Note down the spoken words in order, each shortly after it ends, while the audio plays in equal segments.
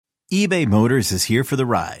eBay Motors is here for the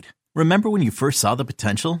ride. Remember when you first saw the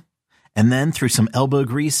potential? And then through some elbow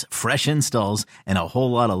grease, fresh installs, and a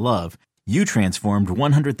whole lot of love, you transformed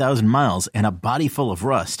 100,000 miles and a body full of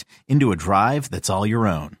rust into a drive that's all your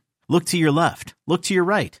own. Look to your left. Look to your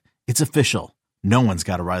right. It's official. No one's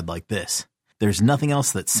got a ride like this. There's nothing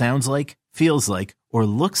else that sounds like, feels like, or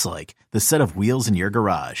looks like the set of wheels in your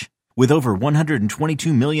garage. With over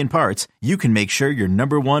 122 million parts, you can make sure your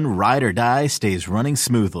number one ride or die stays running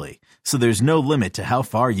smoothly. So there's no limit to how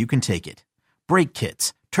far you can take it. Brake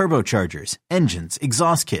kits, turbochargers, engines,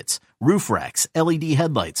 exhaust kits, roof racks, LED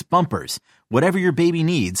headlights, bumpers, whatever your baby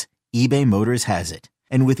needs, eBay Motors has it.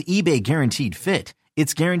 And with eBay Guaranteed Fit,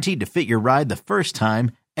 it's guaranteed to fit your ride the first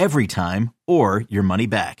time, every time, or your money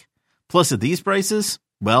back. Plus at these prices,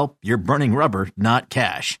 well, you're burning rubber, not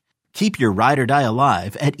cash. Keep your ride or die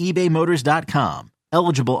alive at ebaymotors.com.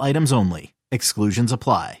 Eligible items only. Exclusions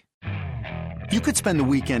apply. You could spend the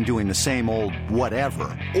weekend doing the same old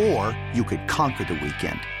whatever, or you could conquer the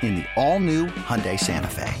weekend in the all-new Hyundai Santa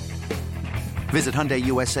Fe. Visit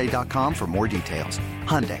HyundaiUSA.com for more details.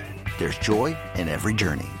 Hyundai, there's joy in every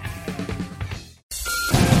journey.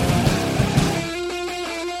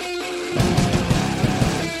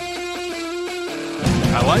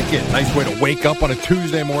 I like it. Nice way to wake up on a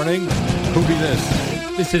Tuesday morning. Who be this?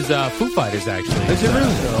 This is Foo Fighters, actually. Is it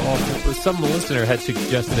really? Some listener had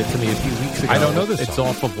suggested it to me a few weeks ago. I don't know this It's song.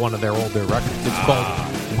 off of one of their older records. It's called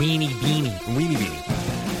Weenie Beanie. Weenie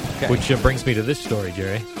Beanie. Okay. Which brings me to this story,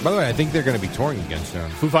 Jerry. By the way, I think they're going to be touring again soon.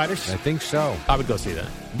 Foo Fighters? I think so. I would go see that.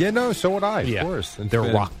 Yeah, no, so would I, Yeah. of course. It's They're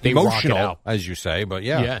been rock- they rock it emotional, out. as you say, but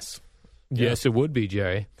yeah. Yes. Yes, it would be,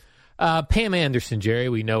 Jerry. Pam Anderson, Jerry,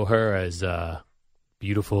 we know her as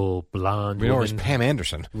beautiful blonde We know her woman. as Pam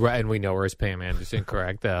Anderson. Right, and we know her as Pam Anderson,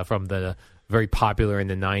 correct, from the very popular in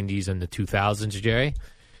the 90s and the 2000s, Jerry.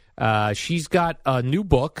 She's got a new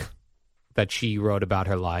book that she wrote about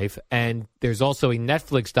her life, and there's also a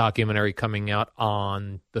Netflix documentary coming out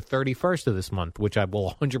on the 31st of this month, which I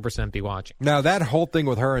will 100% be watching. Now, that whole thing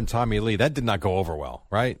with her and Tommy Lee, that did not go over well,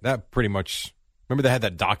 right? That pretty much, remember they had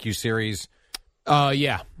that docuseries?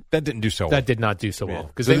 Yeah. That didn't do so well. That did not do so well.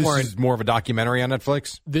 Because So they this weren't. is more of a documentary on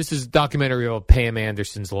Netflix? This is a documentary of Pam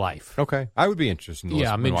Anderson's life. Okay. I would be interested in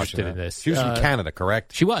Yeah, I'm watching interested that. in this. She was from Canada,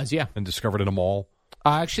 correct? She was, yeah. And discovered in a mall.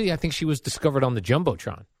 Actually, I think she was discovered on the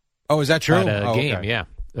Jumbotron. Oh, is that true? At a Oh, game, okay.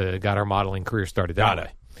 yeah. Got her modeling career started that Got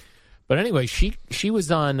way. it. But anyway, she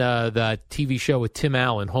was on that TV show with Tim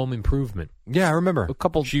Allen, Home Improvement. Yeah, I remember. A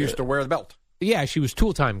couple. She used to wear the belt. Yeah, she was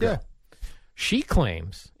Tool Time girl. Yeah. She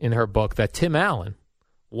claims in her book that Tim Allen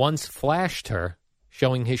once flashed her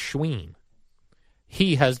showing his schween.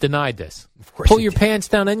 He has denied this. Of course Pull he your did. pants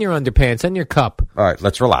down and your underpants and your cup. All right,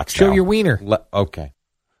 let's relax Show now. your wiener. Okay.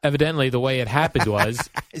 Evidently, the way it happened was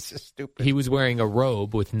It's just stupid. he was wearing a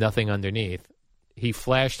robe with nothing underneath. He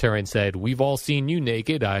flashed her and said, "We've all seen you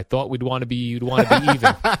naked. I thought you'd want to be even."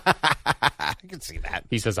 I can see that.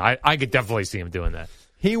 He says, "I could definitely see him doing that."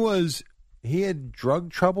 He had drug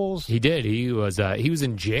troubles? He did. He was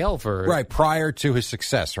in jail for Right, prior to his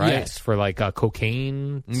success, right? Yes, for like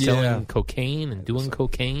cocaine, selling cocaine and doing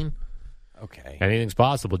cocaine. Okay. Anything's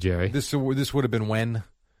possible, Jerry. This would have been when?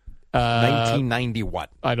 1990 what?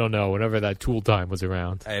 I don't know. Whenever that Tool Time was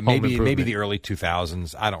around, Home Maybe Improvement. the early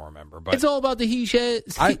 2000s. I don't remember. But It's all about the he said.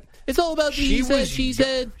 It's all about the he said. She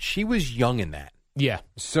said. She was young in that. Yeah,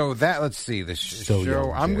 So that, let's see, the So show,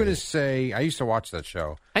 young, I'm Jerry. going to say, I used to watch that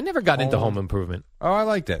show. I never got into Home Improvement. Oh, I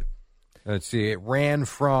liked it. Let's see, it ran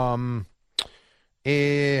from,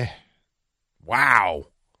 wow,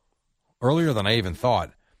 earlier than I even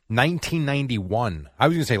thought. 1991. I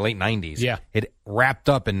was going to say late 90s. Yeah. It wrapped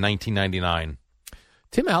up in 1999.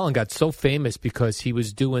 Tim Allen got so famous because he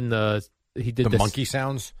was doing the monkey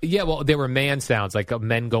sounds? Yeah, well, they were man sounds, like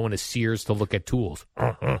men going to Sears to look at tools.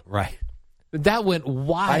 Right. That went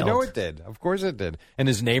wild. I know it did. Of course it did. And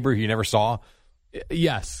his neighbor who you never saw.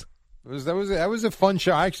 Yes. That was a fun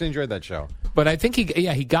show. I actually enjoyed that show. But I think he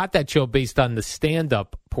got that show based on the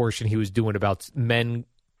stand-up portion he was doing about men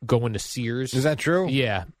going to Sears. Is that true?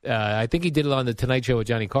 Yeah. I think he did it on the Tonight Show with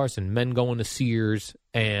Johnny Carson. Men going to Sears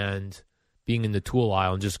and being in the tool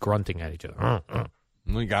aisle and just grunting at each other.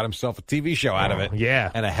 He got himself a TV show out of it.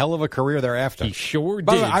 Yeah. And a hell of a career thereafter. He sure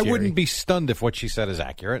By the did, way, I Jerry. wouldn't be stunned if what she said is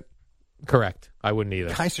accurate. Correct. I wouldn't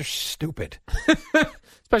either. Guys are stupid.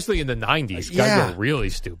 Especially in the 90s. Yeah. Guys were really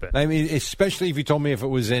stupid. I mean, especially if you told me if it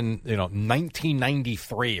was in,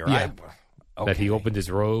 1993 or Yeah. That he opened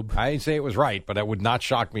his robe. I'd say it was right, but it would not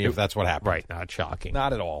shock me if that's what happened. Right. Not shocking.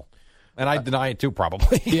 Not at all. And I deny it too,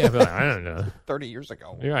 probably. Yeah, but I don't know. 30 years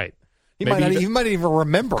ago. You're right. He Maybe might not even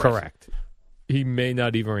remember it. Correct. He may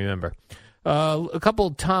not even remember. A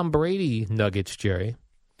couple Tom Brady nuggets, Jerry.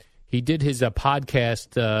 He did his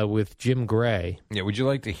podcast with Jim Gray. Yeah, would you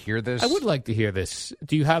like to hear this? I would like to hear this.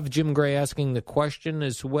 Do you have Jim Gray asking the question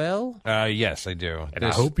as well? Yes, I do. And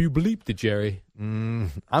I hope you bleeped it, Jerry. I'm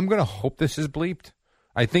going to hope this is bleeped.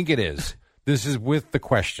 I think it is. This is with the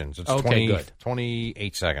questions. It's Okay, good.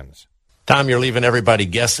 28 seconds. Tom, you're leaving everybody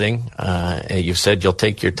guessing. You said you'll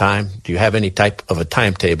take your time. Do you have any type of a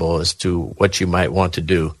timetable as to what you might want to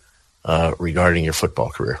do regarding your football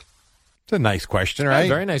career? It's a nice question, right?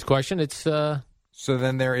 Very nice question. It's So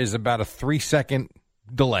then there is about a 3-second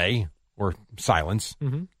delay or silence,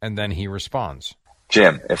 and then he responds.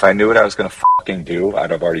 Jim, if I knew what I was going to fucking do,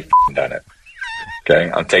 I'd have already fucking done it.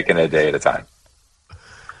 Okay? I'm taking it a day at a time.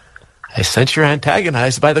 I sense you're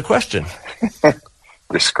antagonized by the question.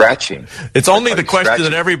 You're scratching. It's only the question scratchy.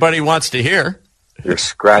 that everybody wants to hear. You're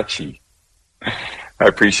scratchy. I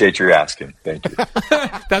appreciate your asking. Thank you.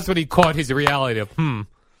 that's what he caught his reality of.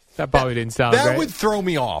 That probably didn't sound That great. would throw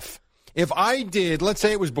me off. If I did, let's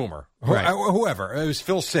say it was Boomer, Right. whoever, it was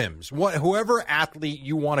Phil Simms, whoever athlete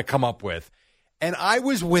you want to come up with, and I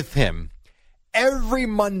was with him every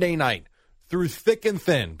Monday night through thick and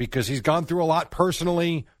thin because he's gone through a lot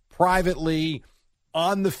personally, privately,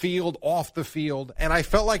 on the field, off the field, and I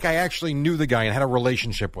felt like I actually knew the guy and had a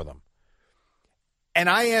relationship with him. And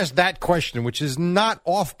I asked that question, which is not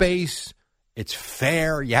off base. It's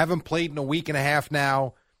fair. You haven't played in a week and a half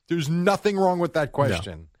now. There's nothing wrong with that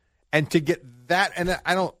question. No. And to get that, and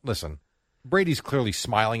I don't, listen, Brady's clearly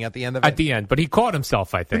smiling at the end of it. At the end, but he caught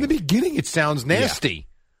himself, I think. In the beginning, it sounds nasty.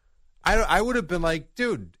 Yeah. I would have been like,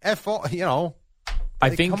 dude, F all, I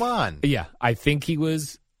think, come on. Yeah, I think he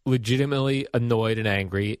was legitimately annoyed and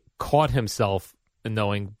angry, caught himself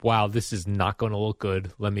knowing, wow, this is not going to look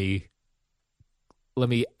good. Let me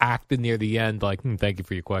act near the end like, thank you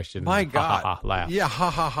for your question. My God. Ha, ha, ha, laugh. Yeah, ha,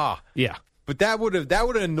 ha, ha. Yeah. But that would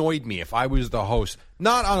have annoyed me if I was the host,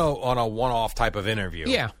 not on a one-off type of interview.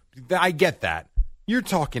 Yeah. I get that. You're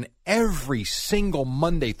talking every single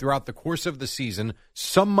Monday throughout the course of the season,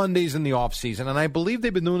 some Mondays in the off season, and I believe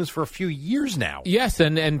they've been doing this for a few years now. Yes,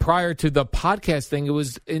 and prior to the podcast thing, it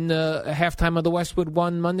was in the halftime of the Westwood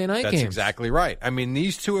One Monday night That's games. exactly right. I mean,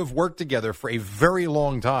 these two have worked together for a very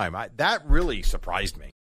long time. That really surprised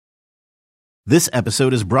me. This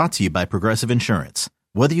episode is brought to you by Progressive Insurance.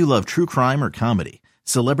 Whether you love true crime or comedy,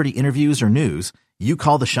 celebrity interviews or news, you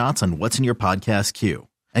call the shots on what's in your podcast queue.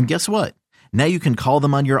 And guess what? Now you can call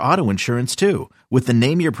them on your auto insurance too with the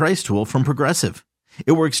Name Your Price tool from Progressive.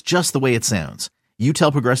 It works just the way it sounds. You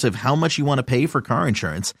tell Progressive how much you want to pay for car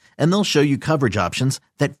insurance, and they'll show you coverage options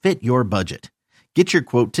that fit your budget. Get your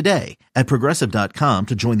quote today at Progressive.com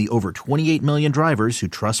to join the over 28 million drivers who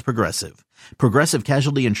trust Progressive. Progressive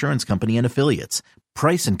Casualty Insurance Company and Affiliates.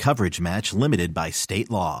 Price and coverage match limited by state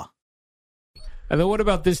law. And then what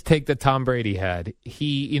about this take that Tom Brady had?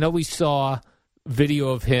 We saw video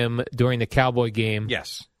of him during the Cowboy game.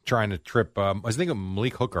 Yes, trying to trip. I was thinking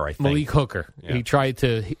Malik Hooker. I think Malik Hooker. Yeah. He tried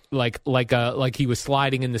to like he was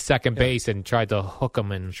sliding into second base and tried to hook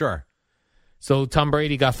him. And sure. So Tom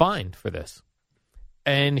Brady got fined for this,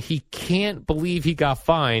 and he can't believe he got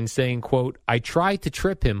fined, saying, "quote I tried to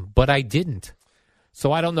trip him, but I didn't."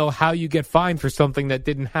 So I don't know how you get fined for something that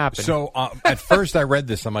didn't happen. So at first I read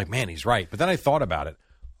this, I'm like, man, he's right. But then I thought about it.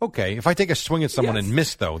 Okay, if I take a swing at someone and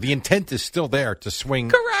miss, though, the intent is still there to swing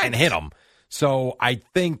and hit them. So I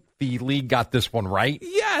think the league got this one right.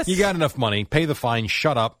 Yes. You got enough money, pay the fine,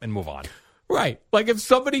 shut up, and move on. Right. Like if a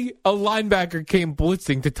linebacker came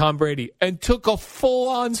blitzing to Tom Brady and took a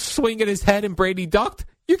full-on swing at his head and Brady ducked,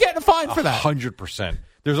 you're getting a fine for that. 100%.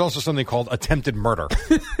 There's also something called attempted murder.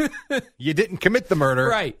 You didn't commit the murder,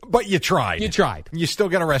 right? But you tried. You still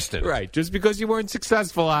get arrested. Right. Just because you weren't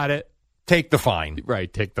successful at it. Take the fine.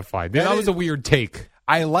 Right, take the fine. That was a weird take.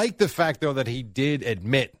 I like the fact, though, that he did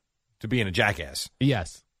admit to being a jackass.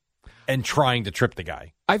 Yes. And trying to trip the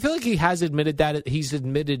guy. I feel like he has admitted that. He's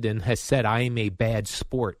admitted and has said, I am a bad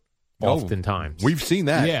sport, oftentimes. We've seen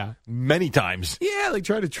that. Yeah. Many times. Yeah, like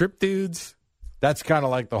try to trip dudes. That's kind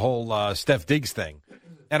of like the whole Steph Diggs thing.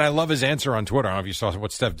 And I love his answer on Twitter. I don't know if you saw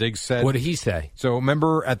what Steph Diggs said. What did he say? So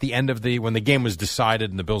remember at the end of when the game was decided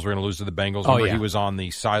and the Bills were going to lose to the Bengals, he was on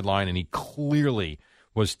the sideline and he clearly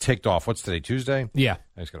was ticked off. What's today, Tuesday? Yeah.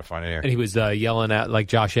 I just got to find it here. And he was yelling at like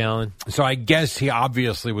Josh Allen. So I guess he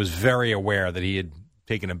obviously was very aware that he had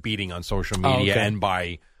taken a beating on social media and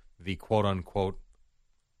by the quote-unquote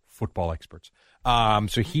football experts.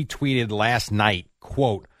 So he tweeted last night,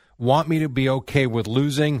 quote, "Want me to be okay with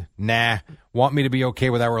losing? Nah. Want me to be okay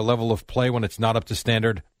with our level of play when it's not up to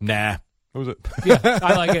standard? Nah. What was it? Yeah,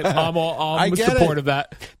 I like it. I'm I get support it. of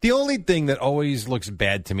that. The only thing that always looks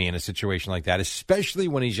bad to me in a situation like that, especially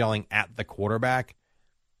when he's yelling at the quarterback,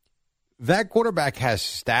 that quarterback has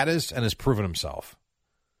status and has proven himself.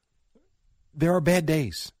 There are bad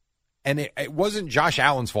days. And it wasn't Josh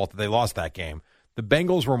Allen's fault that they lost that game. The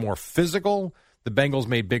Bengals were more physical. The Bengals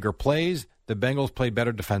made bigger plays. The Bengals played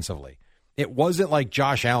better defensively. It wasn't like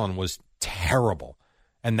Josh Allen was terrible,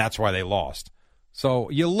 and that's why they lost. So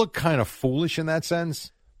you look kind of foolish in that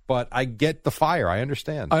sense, but I get the fire. I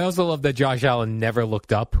understand. I also love that Josh Allen never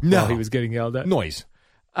looked up while he was getting yelled at. Noise.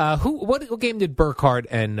 What game did Burkhardt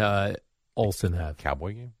and Olsen have?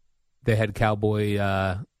 Cowboy game? They had Cowboy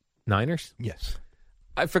Niners? Yes.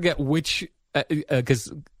 I forget which,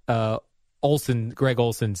 because Greg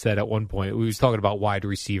Olsen said at one point, we was talking about wide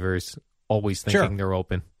receivers always thinking they're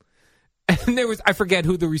open. And I forget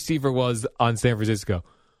who the receiver was on San Francisco.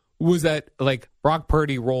 Was that like Brock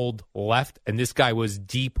Purdy rolled left and this guy was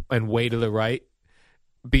deep and way to the right,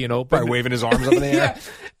 being open? Right, waving his arms up in the air. Yeah.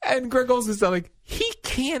 And Greg Olsen said, like, he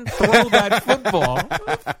can't throw that football.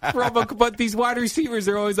 But these wide receivers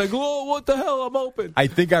are always like, whoa, what the hell? I'm open. I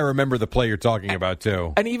think I remember the play you're talking about,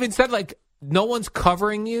 too. And he even said, like, no one's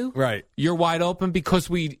covering you. Right. You're wide open because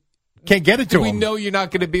we can't get it to him. We know you're not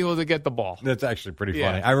going to be able to get the ball. That's actually pretty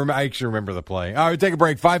funny. Yeah. I actually remember the play. All right, take a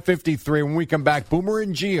break. 5:53. When we come back, Boomer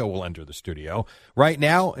and Gio will enter the studio. Right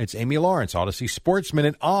now, it's Amy Lawrence, Odyssey Sports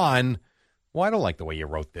Minute on, well, I don't like the way you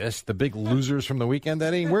wrote this. The big losers from the weekend,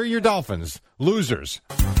 Eddie. Where are your Dolphins? Losers.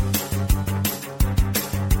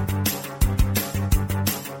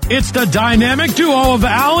 It's the dynamic duo of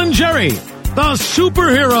Al and Jerry, the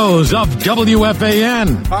superheroes of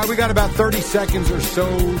WFAN. All right, we got about 30 seconds or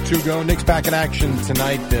so to go. Knicks back in action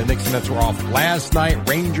tonight. The Knicks and Nets were off last night.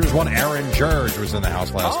 Rangers won. Aaron Judge was in the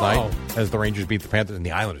house last night as the Rangers beat the Panthers. And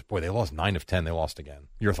the Islanders, boy, they lost 9 of 10. They lost again.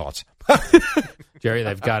 Your thoughts? Jerry,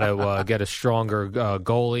 they've got to get a stronger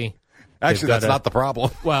goalie. Actually, that's not the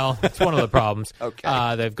problem. Well, it's one of the problems.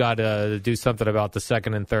 Okay. They've got to do something about the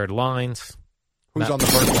second and third lines. Who's on the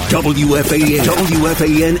first line? WFAN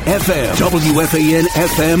FM, WFAN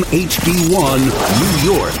FM HD1,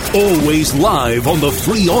 New York. Always live on the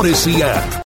free Odyssey app.